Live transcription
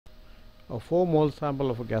A 4 mole sample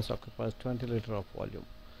of a gas occupies 20 liter of volume.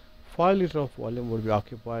 5 liter of volume would be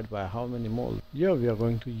occupied by how many moles? Here we are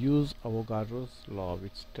going to use Avogadro's law,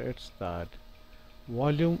 which states that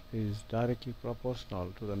volume is directly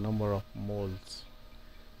proportional to the number of moles.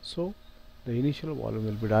 So the initial volume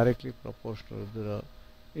will be directly proportional to the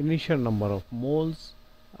initial number of moles,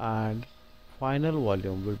 and final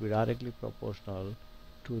volume will be directly proportional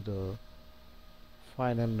to the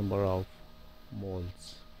final number of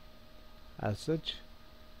moles. As such,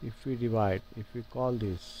 if we call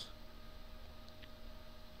this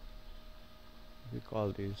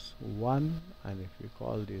 1 and if we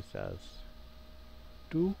call this as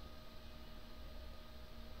 2,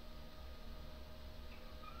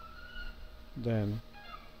 then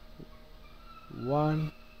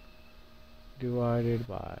 1 divided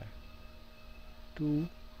by 2,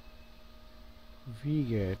 we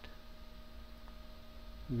get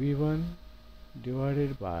V1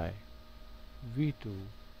 divided by V2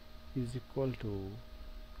 is equal to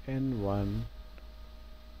N1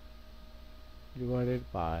 divided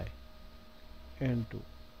by N2.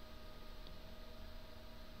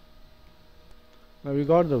 Now we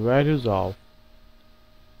got the values of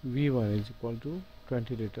V1 is equal to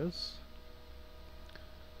 20 liters.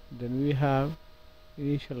 Then we have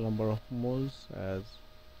initial number of moles as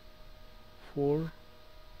 4,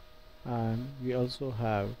 and we also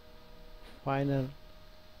have final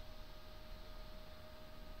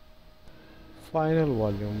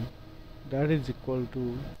volume, that is equal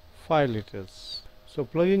to 5 liters. So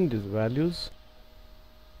plugging these values,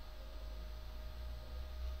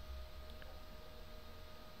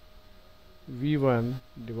 V1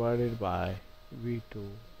 divided by V2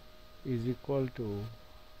 is equal to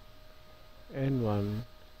N1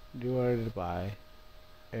 divided by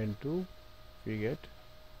N2, we get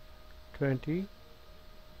 20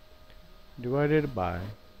 divided by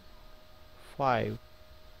 5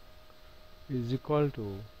 is equal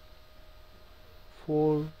to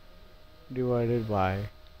 4 divided by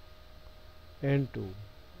N2.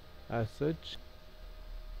 As such,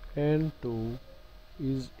 N2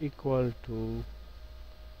 is equal to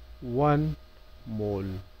 1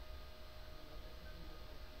 mole.